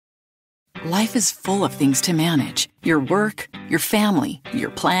Life is full of things to manage: your work, your family,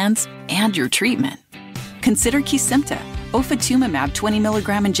 your plans, and your treatment. Consider Kesimpta, ofatumumab 20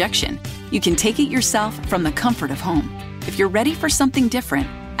 milligram injection. You can take it yourself from the comfort of home. If you're ready for something different,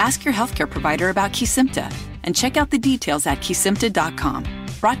 ask your healthcare provider about Kesimpta and check out the details at kesimpta.com.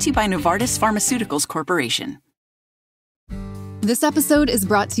 Brought to you by Novartis Pharmaceuticals Corporation. This episode is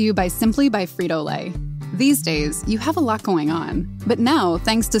brought to you by Simply by Frito-Lay. These days, you have a lot going on. But now,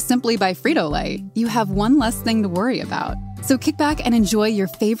 thanks to Simply by Frito-Lay, you have one less thing to worry about. So kick back and enjoy your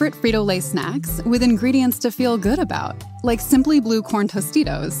favorite Frito-Lay snacks with ingredients to feel good about, like Simply Blue Corn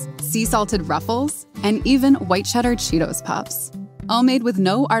Tostitos, sea salted Ruffles, and even white cheddar Cheetos Puffs. All made with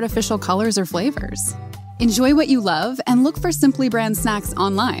no artificial colors or flavors. Enjoy what you love and look for Simply brand snacks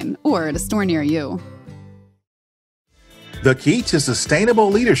online or at a store near you. The key to sustainable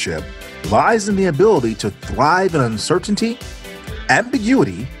leadership lies in the ability to thrive in uncertainty,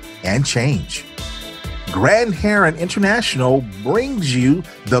 ambiguity, and change. Grand Heron International brings you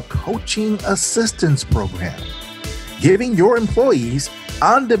the Coaching Assistance Program, giving your employees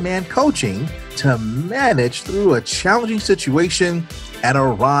on-demand coaching to manage through a challenging situation and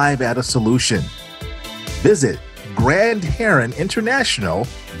arrive at a solution. Visit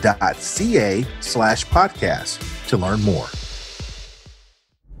grandheroninternational.ca/podcast to learn more.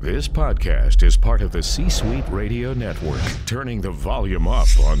 This podcast is part of the C-Suite Radio Network, turning the volume up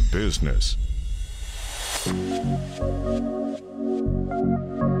on business.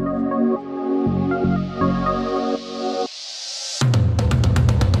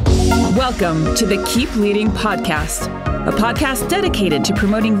 Welcome to the Keep Leading Podcast, a podcast dedicated to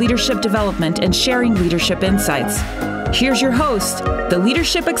promoting leadership development and sharing leadership insights. Here's your host, the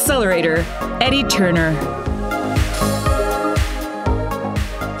Leadership Accelerator, Eddie Turner.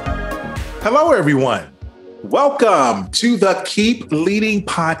 Hello, everyone. Welcome to the Keep Leading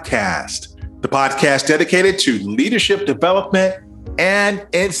Podcast, the podcast dedicated to leadership development and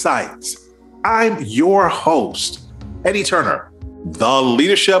insights. I'm your host, Eddie Turner, the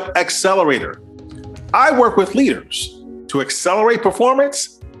Leadership Accelerator. I work with leaders to accelerate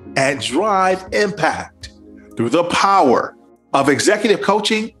performance and drive impact through the power of executive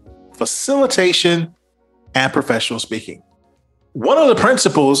coaching, facilitation, and professional speaking. One of the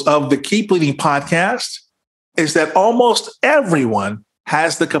principles of the Keep Leading Podcast is that almost everyone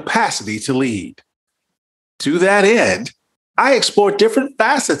has the capacity to lead. To that end, I explore different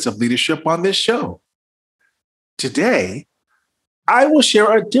facets of leadership on this show. Today, I will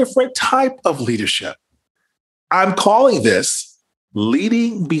share a different type of leadership. I'm calling this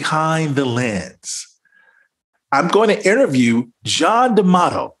Leading Behind the Lens. I'm going to interview John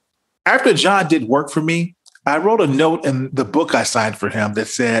DeMato. After John did work for me, I wrote a note in the book I signed for him that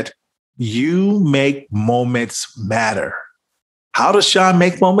said, "You make moments matter." How does John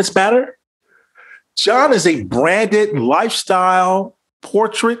make moments matter? John is a branded lifestyle,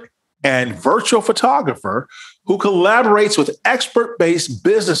 portrait, and virtual photographer who collaborates with expert-based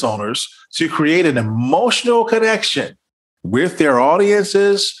business owners to create an emotional connection with their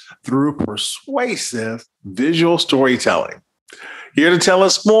audiences through persuasive visual storytelling. Here to tell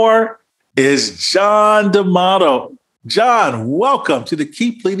us more is John DeMato. John, welcome to the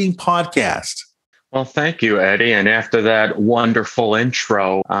Keep Leading Podcast. Well, thank you, Eddie. And after that wonderful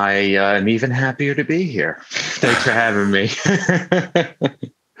intro, I am even happier to be here. Thanks for having me.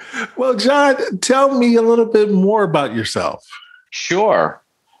 Well, John, tell me a little bit more about yourself. Sure.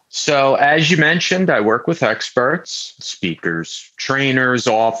 So as you mentioned, I work with experts, speakers, trainers,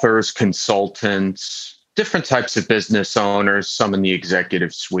 authors, consultants, different types of business owners, some in the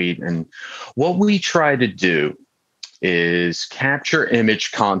executive suite. And what we try to do is capture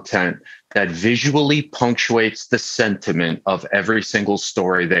image content that visually punctuates the sentiment of every single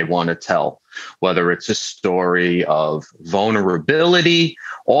story they want to tell, whether it's a story of vulnerability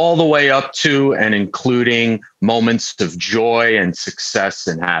all the way up to and including moments of joy and success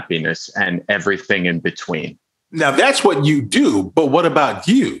and happiness and everything in between. Now, that's what you do, but what about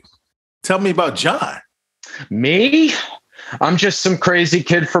you? Tell me about John. Me? I'm just some crazy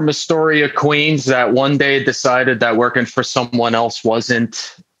kid from Astoria, Queens that one day decided that working for someone else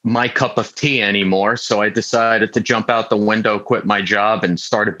wasn't my cup of tea anymore. So I decided to jump out the window, quit my job, and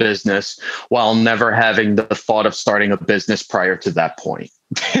start a business while never having the thought of starting a business prior to that point.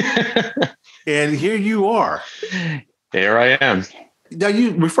 And here you are. Here I am. Now,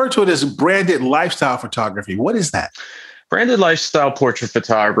 you refer to it as branded lifestyle photography. What is that? Branded lifestyle portrait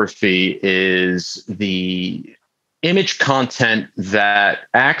photography is the image content that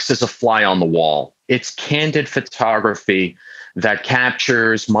acts as a fly on the wall. It's candid photography that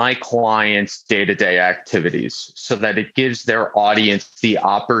captures my clients' day-to-day activities so that it gives their audience the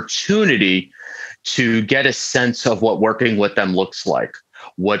opportunity to get a sense of what working with them looks like,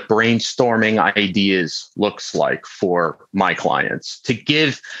 what brainstorming ideas looks like for my clients, to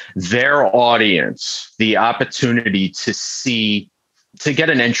give their audience the opportunity to get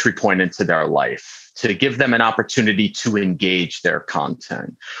an entry point into their life, to give them an opportunity to engage their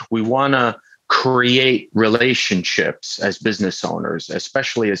content. We want to create relationships as business owners,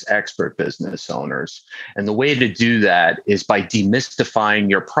 especially as expert business owners. And the way to do that is by demystifying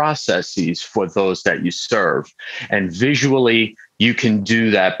your processes for those that you serve. And visually, you can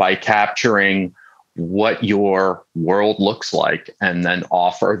do that by capturing what your world looks like and then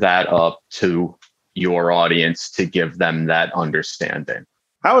offer that up to your audience to give them that understanding.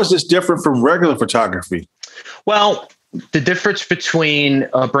 How is this different from regular photography? Well, the difference between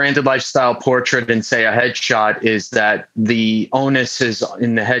a branded lifestyle portrait and, say, a headshot is that the onus is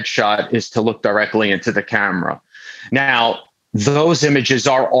in the headshot is to look directly into the camera. Now, those images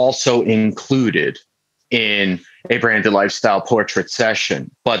are also included in a branded lifestyle portrait session,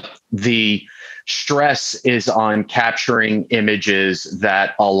 but the stress is on capturing images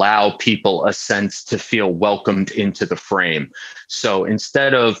that allow people a sense to feel welcomed into the frame. So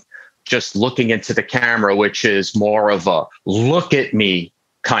instead of just looking into the camera, which is more of a look at me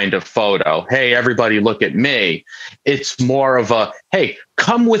kind of photo. Hey, everybody, look at me. It's more of a, hey,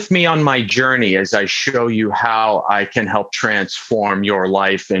 come with me on my journey as I show you how I can help transform your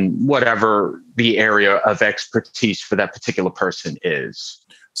life in whatever the area of expertise for that particular person is.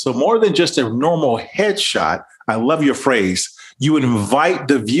 So more than just a normal headshot, I love your phrase, you invite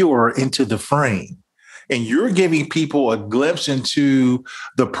the viewer into the frame. And you're giving people a glimpse into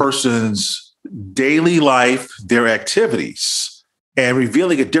the person's daily life, their activities, and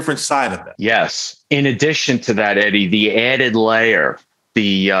revealing a different side of them. Yes. In addition to that, Eddie, the added layer,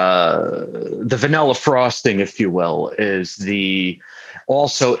 the vanilla frosting, if you will, is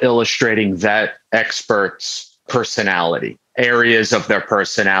also illustrating that expert's personality, areas of their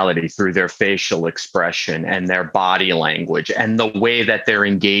personality through their facial expression and their body language and the way that they're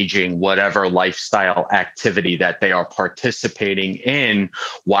engaging whatever lifestyle activity that they are participating in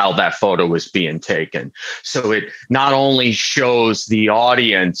while that photo is being taken. So it not only shows the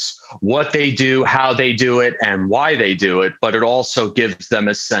audience what they do, how they do it, and why they do it, but it also gives them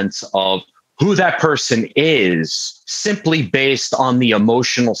a sense of who that person is simply based on the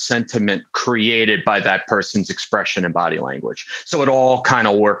emotional sentiment created by that person's expression and body language. So it all kind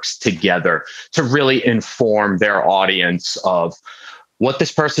of works together to really inform their audience of what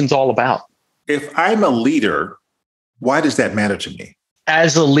this person's all about. If I'm a leader, why does that matter to me?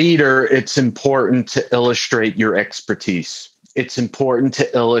 As a leader, it's important to illustrate your expertise. It's important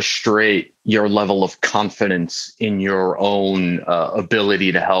to illustrate your level of confidence in your own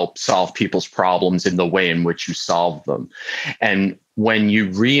ability to help solve people's problems in the way in which you solve them. And when you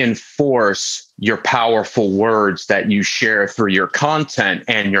reinforce your powerful words that you share through your content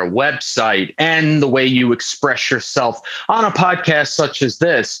and your website and the way you express yourself on a podcast such as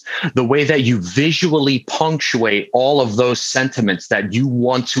this, the way that you visually punctuate all of those sentiments that you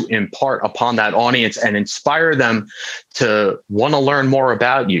want to impart upon that audience and inspire them to want to learn more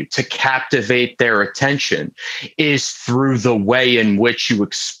about you, to captivate their attention, is through the way in which you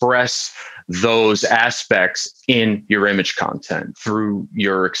express those aspects in your image content, through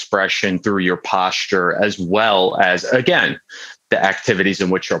your expression, through your posture, as well as, again, the activities in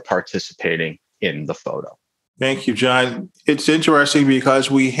which you're participating in the photo. Thank you, John. It's interesting because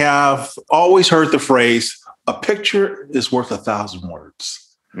we have always heard the phrase, a picture is worth 1,000 words.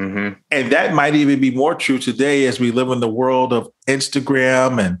 Mm-hmm. And that might even be more true today as we live in the world of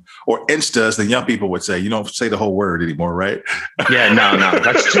Instagram or Insta, as the young people would say. You don't say the whole word anymore, right? Yeah, no,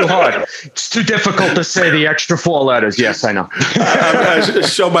 that's too hard. It's too difficult to say the extra 4 letters. Yes, I know. I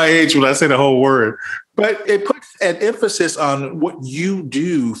show my age when I say the whole word. But it puts an emphasis on what you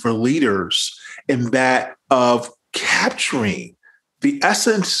do for leaders in that of capturing the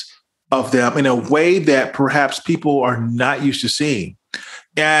essence of them in a way that perhaps people are not used to seeing.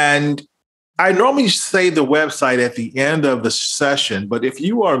 And I normally say the website at the end of the session, but if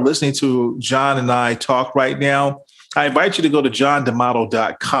you are listening to John and I talk right now, I invite you to go to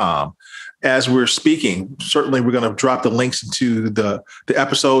johndemato.com as we're speaking. Certainly, we're going to drop the links into the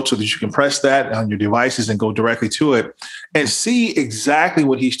episode so that you can press that on your devices and go directly to it and see exactly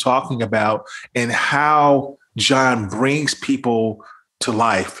what he's talking about and how John brings people to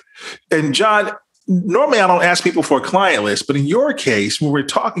life. And John, normally I don't ask people for a client list, but in your case, when we're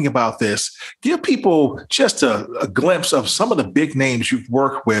talking about this, give people just a glimpse of some of the big names you've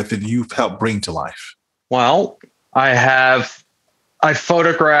worked with and you've helped bring to life. Well, I have I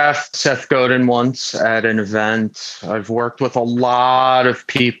photographed Seth Godin once at an event. I've worked with a lot of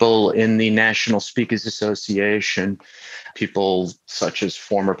people in the National Speakers Association, people such as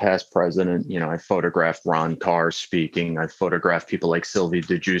former past president. I photographed Ron Carr speaking. I photographed people like Sylvie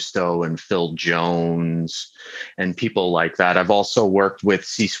DeGiusto and Phil Jones and people like that. I've also worked with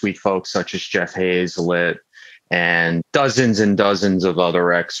C-suite folks such as Jeff Hazlett and dozens of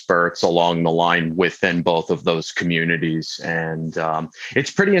other experts along the line within both of those communities. And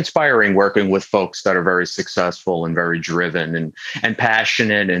it's pretty inspiring working with folks that are very successful and very driven and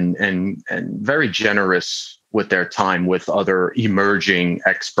passionate and very generous with their time with other emerging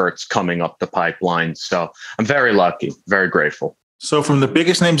experts coming up the pipeline. So I'm very lucky, very grateful. So from the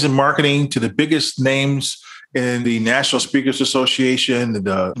biggest names in marketing to the biggest names in the National Speakers Association,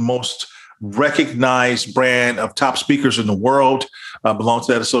 the most recognized brand of top speakers in the world belongs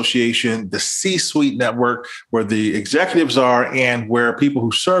to that association, the C-suite network where the executives are and where people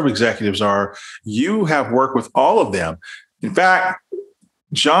who serve executives are. You have worked with all of them. In fact,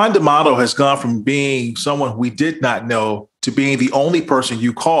 John DeMato has gone from being someone we did not know to being the only person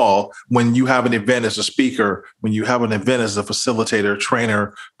you call when you have an event as a speaker, when you have an event as a facilitator,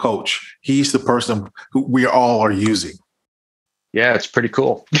 trainer, coach. He's the person who we all are using. Yeah, it's pretty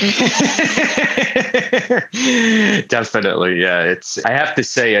cool. Definitely. Yeah. I have to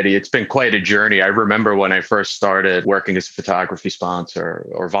say, Eddie, it's been quite a journey. I remember when I first started working as a photography sponsor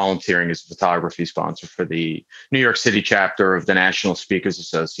or volunteering as a photography sponsor for the New York City chapter of the National Speakers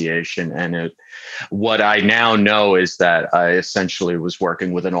Association. And what I now know is that I essentially was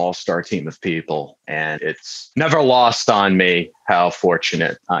working with an all-star team of people. And it's never lost on me how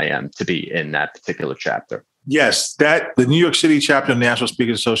fortunate I am to be in that particular chapter. Yes, the New York City chapter of the National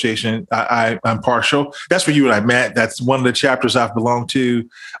Speakers Association, I'm partial. That's where you and I met. That's one of the chapters I've belonged to.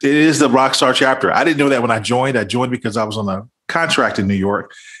 It is the Rockstar chapter. I didn't know that when I joined. I joined because I was on a contract in New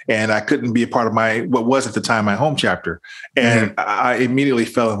York and I couldn't be a part of what was at the time my home chapter. And I immediately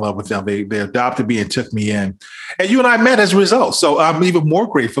fell in love with them. They adopted me and took me in. And you and I met as a result. So I'm even more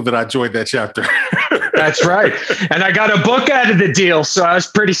grateful that I joined that chapter. That's right. And I got a book out of the deal. So I was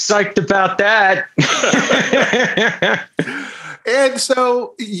pretty psyched about that. And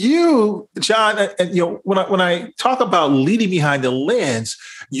so you, John, and when I talk about leading behind the lens,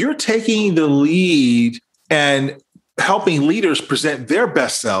 you're taking the lead and helping leaders present their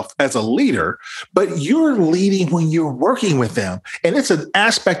best self as a leader, but you're leading when you're working with them. And it's an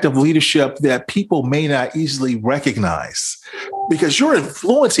aspect of leadership that people may not easily recognize because you're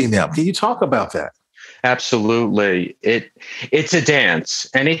influencing them. Can you talk about that? Absolutely. It's a dance.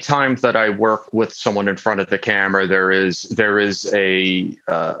 Anytime that I work with someone in front of the camera, there is a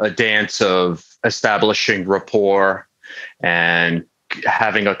dance of establishing rapport and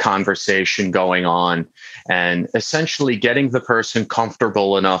having a conversation going on and essentially getting the person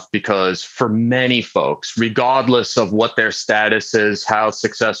comfortable enough, because for many folks, regardless of what their status is, how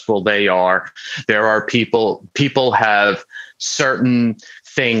successful they are, there are people have certain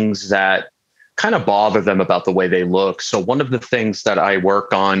things that kind of bother them about the way they look. So one of the things that I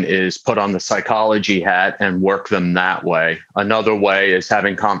work on is put on the psychology hat and work them that way. Another way is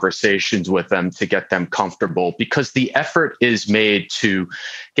having conversations with them to get them comfortable, because the effort is made to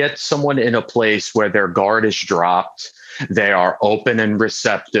get someone in a place where their guard is dropped. They are open and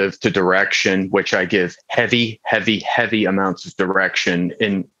receptive to direction, which I give heavy amounts of direction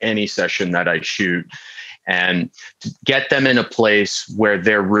in any session that I shoot. And to get them in a place where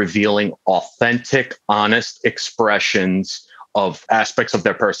they're revealing authentic, honest expressions of aspects of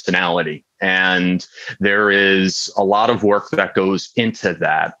their personality. And there is a lot of work that goes into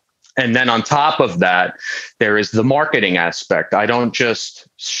that. And then on top of that, there is the marketing aspect. I don't just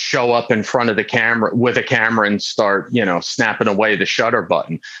show up in front of the camera with a camera and start, snapping away the shutter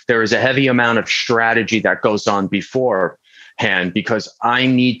button. There is a heavy amount of strategy that goes on beforehand, because I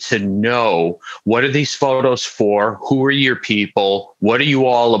need to know, what are these photos for? Who are your people? What are you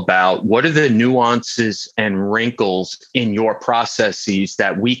all about? What are the nuances and wrinkles in your processes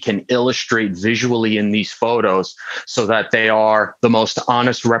that we can illustrate visually in these photos so that they are the most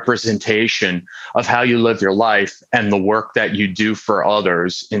honest representation of how you live your life and the work that you do for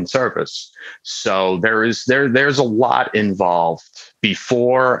others in service? So there's a lot involved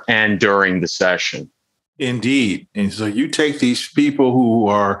before and during the session. Indeed. And so you take these people who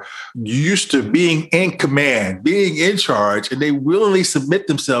are used to being in command, being in charge, and they willingly submit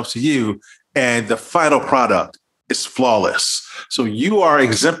themselves to you, and the final product is flawless. So you are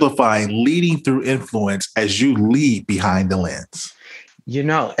exemplifying leading through influence as you lead behind the lens.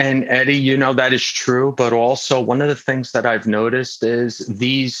 And Eddie, that is true. But also one of the things that I've noticed is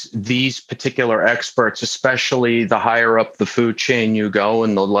these particular experts, especially the higher up the food chain you go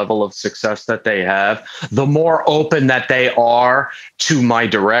and the level of success that they have, the more open that they are to my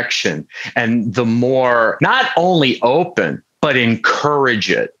direction, and the more not only open, but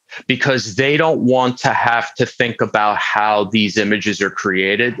encourage it, because they don't want to have to think about how these images are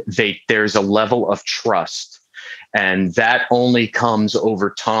created. There's a level of trust. And that only comes over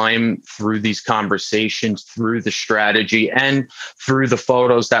time through these conversations, through the strategy, and through the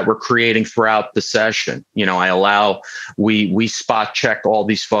photos that we're creating throughout the session. We spot check all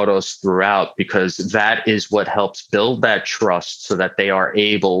these photos throughout, because that is what helps build that trust, so that they are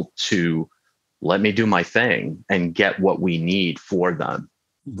able to let me do my thing and get what we need for them.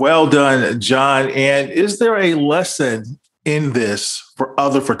 Well done, John. And is there a lesson in this for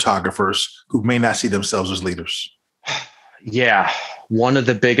other photographers who may not see themselves as leaders? Yeah. One of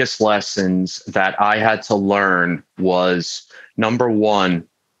the biggest lessons that I had to learn was, number one,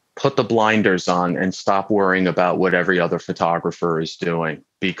 put the blinders on and stop worrying about what every other photographer is doing,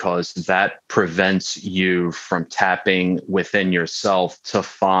 because that prevents you from tapping within yourself to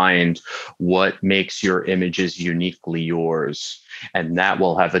find what makes your images uniquely yours. And that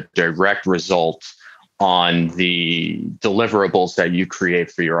will have a direct result on the deliverables that you create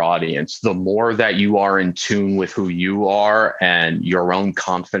for your audience. The more that you are in tune with who you are and your own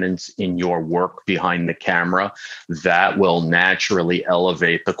confidence in your work behind the camera, that will naturally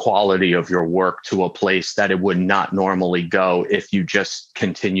elevate the quality of your work to a place that it would not normally go if you just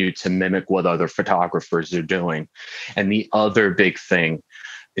continue to mimic what other photographers are doing. And the other big thing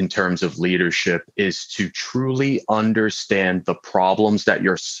in terms of leadership is to truly understand the problems that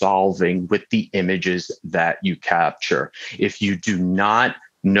you're solving with the images that you capture. If you do not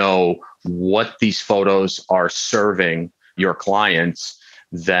know what these photos are serving your clients,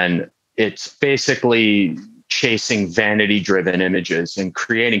 then it's basically chasing vanity-driven images and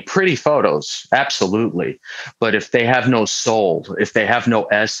creating pretty photos, absolutely. But if they have no soul, if they have no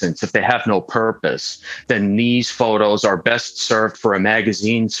essence, if they have no purpose, then these photos are best served for a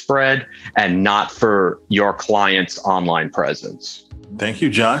magazine spread and not for your client's online presence. Thank you,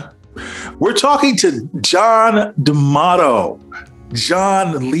 John. We're talking to John DeMato.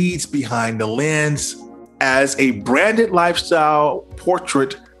 John leads behind the lens as a branded lifestyle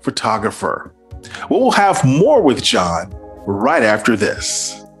portrait photographer. We'll have more with John right after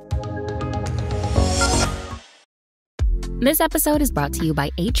this. This episode is brought to you by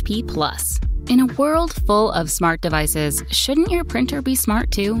HP Plus. In a world full of smart devices, shouldn't your printer be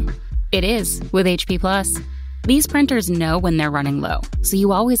smart too? It is with HP Plus. These printers know when they're running low, so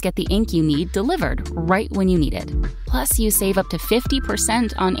you always get the ink you need delivered right when you need it. Plus, you save up to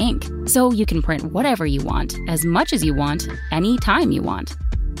 50% on ink, so you can print whatever you want, as much as you want, anytime you want.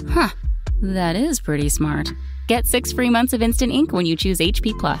 Huh. That is pretty smart. Get 6 free months of instant ink when you choose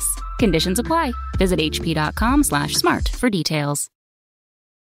HP Plus. Conditions apply. Visit hp.com/smart for details.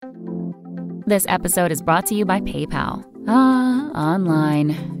 This episode is brought to you by PayPal.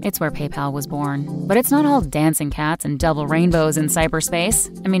 Online. It's where PayPal was born. But it's not all dancing cats and double rainbows in cyberspace.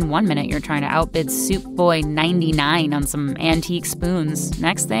 I mean, one minute you're trying to outbid Soup Boy 99 on some antique spoons.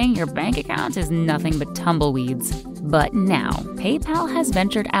 Next thing, your bank account is nothing but tumbleweeds. But now, PayPal has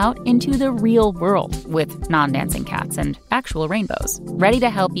ventured out into the real world with non-dancing cats and actual rainbows, ready to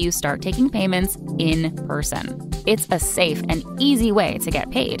help you start taking payments in person. It's a safe and easy way to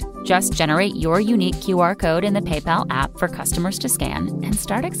get paid. Just generate your unique QR code in the PayPal app for customers to scan and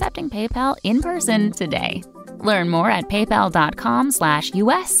start accepting PayPal in person today. Learn more at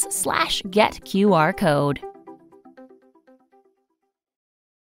paypal.com/US/getQRcode.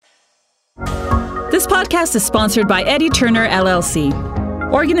 This podcast is sponsored by Eddie Turner, LLC.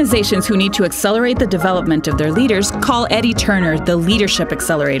 Organizations who need to accelerate the development of their leaders call Eddie Turner the Leadership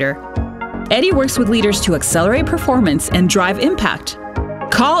Accelerator. Eddie works with leaders to accelerate performance and drive impact.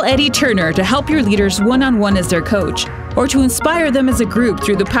 Call Eddie Turner to help your leaders one-on-one as their coach, or to inspire them as a group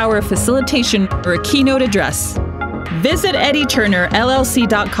through the power of facilitation or a keynote address. Visit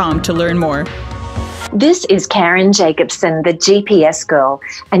EddieTurnerLLC.com to learn more. This is Karen Jacobson, the GPS girl,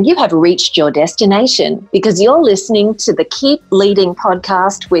 and you have reached your destination because you're listening to the Keep Leading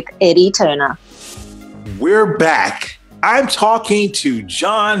podcast with Eddie Turner. We're back. I'm talking to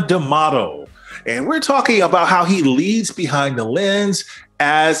John DeMato, and we're talking about how he leads behind the lens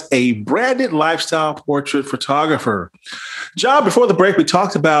as a branded lifestyle portrait photographer. John, before the break, we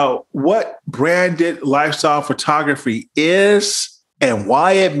talked about what branded lifestyle photography is and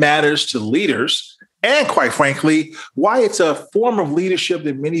why it matters to leaders, and quite frankly, why it's a form of leadership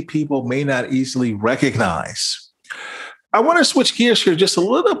that many people may not easily recognize. I want to switch gears here just a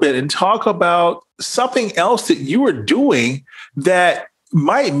little bit and talk about something else that you are doing that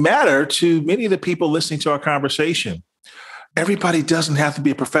might matter to many of the people listening to our conversation. Everybody doesn't have to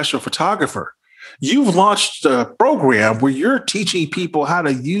be a professional photographer. You've launched a program where you're teaching people how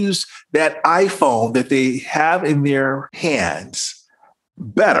to use that iPhone that they have in their hands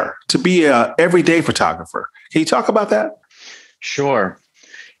better to be an everyday photographer. Can you talk about that? Sure.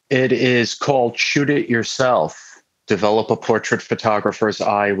 It is called Shoot It Yourself. Develop a portrait photographer's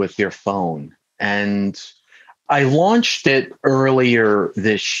eye with your phone. And I launched it earlier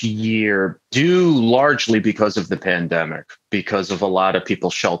this year, due largely because of the pandemic, because of a lot of people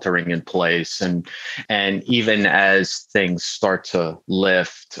sheltering in place. And even as things start to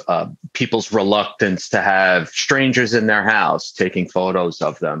lift, people's reluctance to have strangers in their house taking photos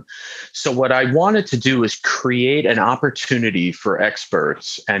of them. So what I wanted to do is create an opportunity for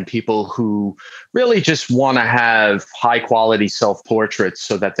experts and people who really just want to have high quality self-portraits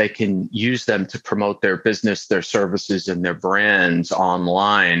so that they can use them to promote their business, their services, and their brands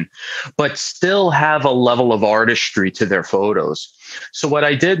online, but still have a level of artistry to their photos. So what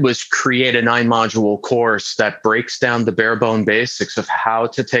I did was create a 9-module course that breaks down the bare bone basics of how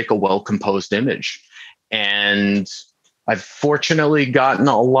to take a well-composed image. And I've fortunately gotten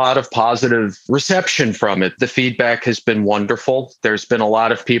a lot of positive reception from it. The feedback has been wonderful. There's been a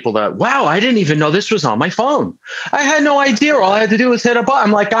lot of people that, wow, I didn't even know this was on my phone. I had no idea. All I had to do was hit a button.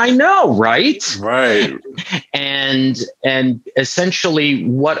 I'm like, I know, right? Right. And essentially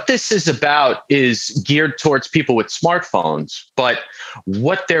what this is about is geared towards people with smartphones. But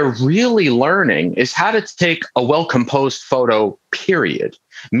what they're really learning is how to take a well-composed photo, period.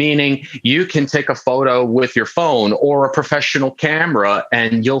 Meaning you can take a photo with your phone or a professional camera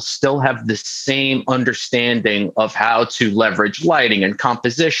and you'll still have the same understanding of how to leverage lighting and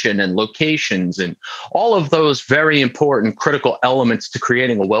composition and locations and all of those very important critical elements to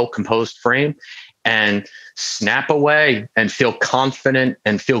creating a well-composed frame, and snap away and feel confident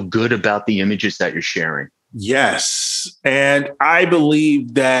and feel good about the images that you're sharing. Yes. And I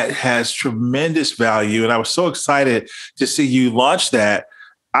believe that has tremendous value. And I was so excited to see you launch that.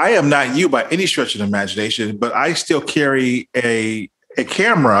 I am not you by any stretch of the imagination, but I still carry a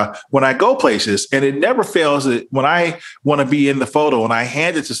camera when I go places, and it never fails that when I want to be in the photo and I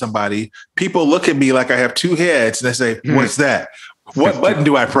hand it to somebody, people look at me like I have two heads and they say, what's that? What button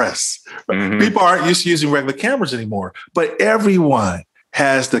do I press? People aren't used to using regular cameras anymore, but everyone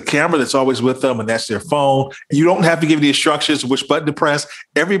has the camera that's always with them, and that's their phone. You don't have to give the instructions which button to press.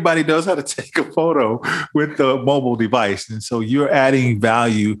 Everybody knows how to take a photo with the mobile device. And so you're adding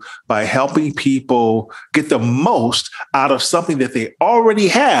value by helping people get the most out of something that they already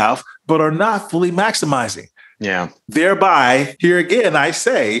have, but are not fully maximizing. Yeah. Thereby, here again, I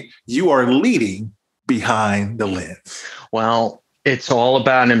say you are leading behind the lens. Well, it's all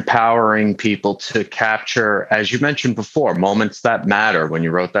about empowering people to capture, as you mentioned before, moments that matter. When you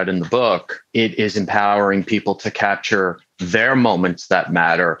wrote that in the book, it is empowering people to capture their moments that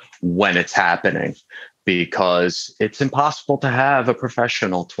matter when it's happening, because it's impossible to have a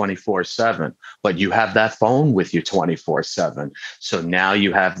professional 24/7, but you have that phone with you 24/7. So now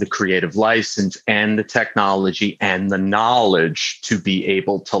you have the creative license and the technology and the knowledge to be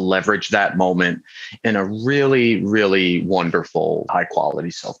able to leverage that moment in a really, really wonderful, high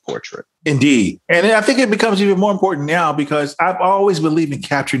quality self-portrait. Indeed. And I think it becomes even more important now because I've always believed in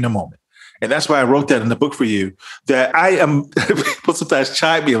capturing the moment. And that's why I wrote that in the book for you, that I am, people sometimes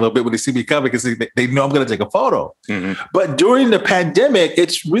chide me a little bit when they see me coming because they know I'm going to take a photo. But during the pandemic,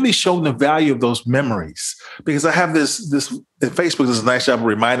 it's really shown the value of those memories, because I have this Facebook does a nice job of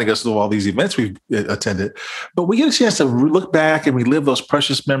reminding us of all these events we've attended, but we get a chance to look back and relive those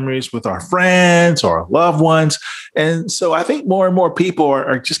precious memories with our friends or our loved ones. And so I think more and more people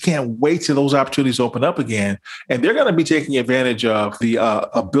are just can't wait till those opportunities open up again. And they're going to be taking advantage of the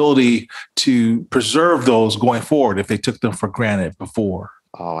ability to preserve those going forward if they took them for granted before.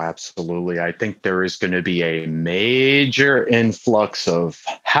 Oh, absolutely. I think there is going to be a major influx of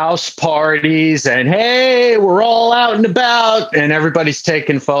house parties and, hey, we're all out and about and everybody's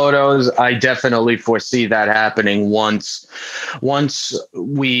taking photos. I definitely foresee that happening once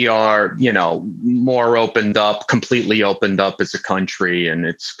we are, more opened up, completely opened up as a country. And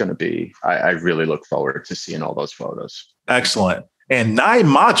it's going to be, I really look forward to seeing all those photos. Excellent. And 9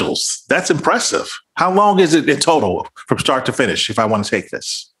 modules. That's impressive. How long is it in total from start to finish if I want to take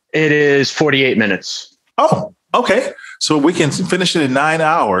this? It is 48 minutes. Oh, okay. So we can finish it in 9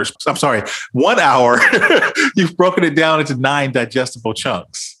 hours. I'm sorry, 1 hour. You've broken it down into 9 digestible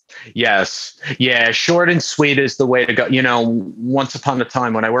chunks. Yes. Yeah. Short and sweet is the way to go. Once upon a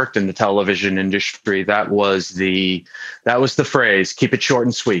time when I worked in the television industry, that was the phrase, keep it short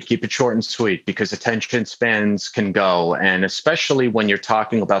and sweet, keep it short and sweet, because attention spans can go. And especially when you're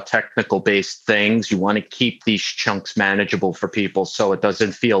talking about technical based things, you want to keep these chunks manageable for people so it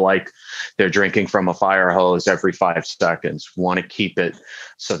doesn't feel like they're drinking from a fire hose every 5 seconds. We want to keep it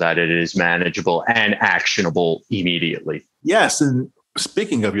so that it is manageable and actionable immediately. Yes. And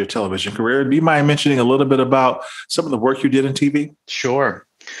speaking of your television career, do you mind mentioning a little bit about some of the work you did in TV? Sure.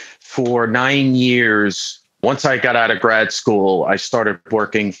 For 9 years, once I got out of grad school, I started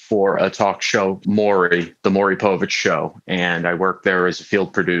working for a talk show, Maury, the Maury Povich Show. And I worked there as a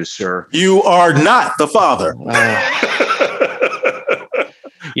field producer. You are not the father.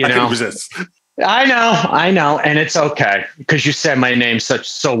 I can resist. I know. And it's okay because you said my name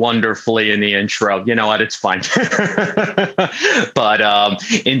so wonderfully in the intro. You know what? It's fine. But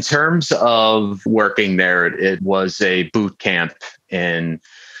in terms of working there, it was a boot camp in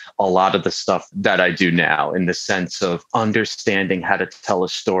a lot of the stuff that I do now, in the sense of understanding how to tell a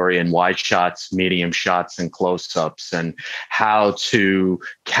story in wide shots, medium shots, and close-ups, and how to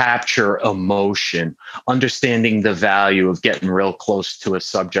capture emotion, understanding the value of getting real close to a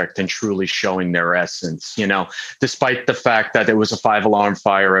subject and truly showing their essence. Despite the fact that it was a 5-alarm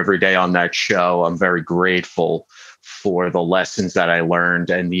fire every day on that show, I'm very grateful for the lessons that I learned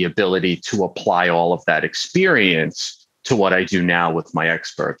and the ability to apply all of that experience to what I do now with my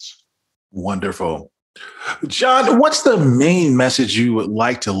experts. Wonderful. John, what's the main message you would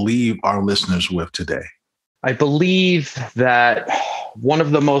like to leave our listeners with today? I believe that one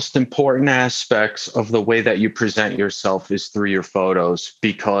of the most important aspects of the way that you present yourself is through your photos,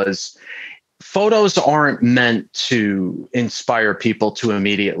 because photos aren't meant to inspire people to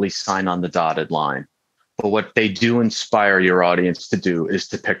immediately sign on the dotted line. But what they do inspire your audience to do is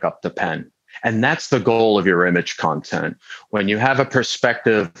to pick up the pen. And that's the goal of your image content. When you have a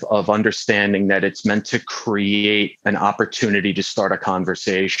perspective of understanding that it's meant to create an opportunity to start a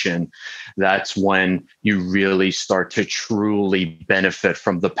conversation, that's when you really start to truly benefit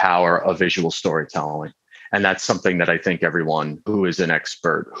from the power of visual storytelling. And that's something that I think everyone who is an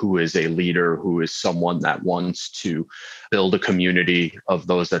expert, who is a leader, who is someone that wants to build a community of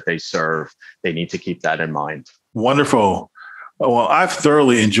those that they serve, they need to keep that in mind. Wonderful. Well, I've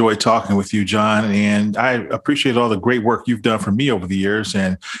thoroughly enjoyed talking with you, John, and I appreciate all the great work you've done for me over the years.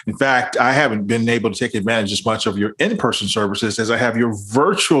 And in fact, I haven't been able to take advantage as much of your in-person services as I have your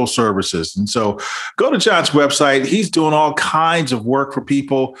virtual services. And so go to John's website. He's doing all kinds of work for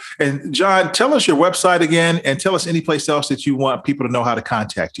people. And John, tell us your website again, and tell us any place else that you want people to know how to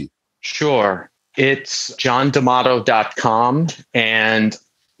contact you. Sure. It's johndemato.com. And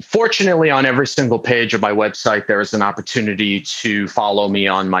fortunately, on every single page of my website, there is an opportunity to follow me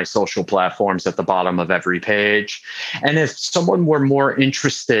on my social platforms at the bottom of every page. And if someone were more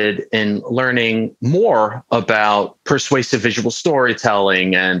interested in learning more about persuasive visual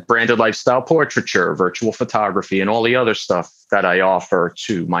storytelling and branded lifestyle portraiture, virtual photography, and all the other stuff that I offer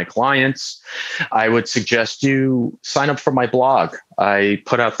to my clients, I would suggest you sign up for my blog. I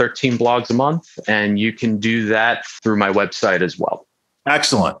put out 13 blogs a month, and you can do that through my website as well.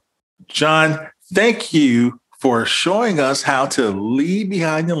 Excellent. John, thank you for showing us how to lead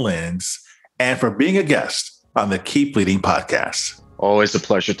behind the lens and for being a guest on the Keep Leading podcast. Always a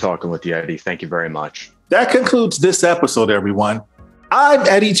pleasure talking with you, Eddie. Thank you very much. That concludes this episode, everyone. I'm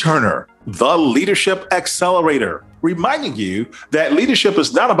Eddie Turner, the Leadership Accelerator, reminding you that leadership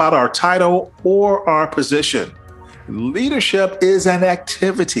is not about our title or our position. Leadership is an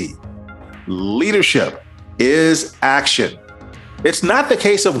activity. Leadership is action. It's not the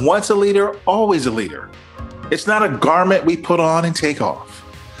case of once a leader, always a leader. It's not a garment we put on and take off.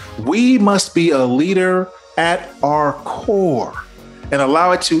 We must be a leader at our core and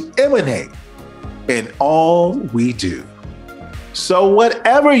allow it to emanate in all we do. So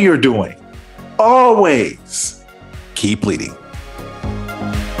whatever you're doing, always keep leading.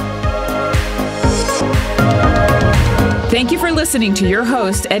 Thank you for listening to your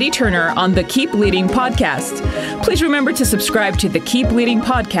host, Eddie Turner, on the Keep Leading podcast. Please remember to subscribe to the Keep Leading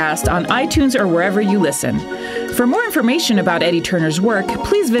podcast on iTunes or wherever you listen. For more information about Eddie Turner's work,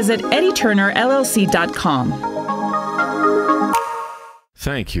 please visit eddieturnerllc.com.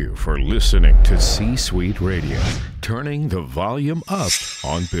 Thank you for listening to C-Suite Radio, turning the volume up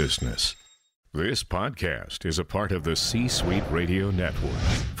on business. This podcast is a part of the C-Suite Radio Network.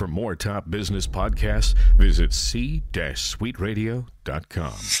 For more top business podcasts, visit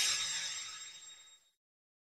c-suiteradio.com.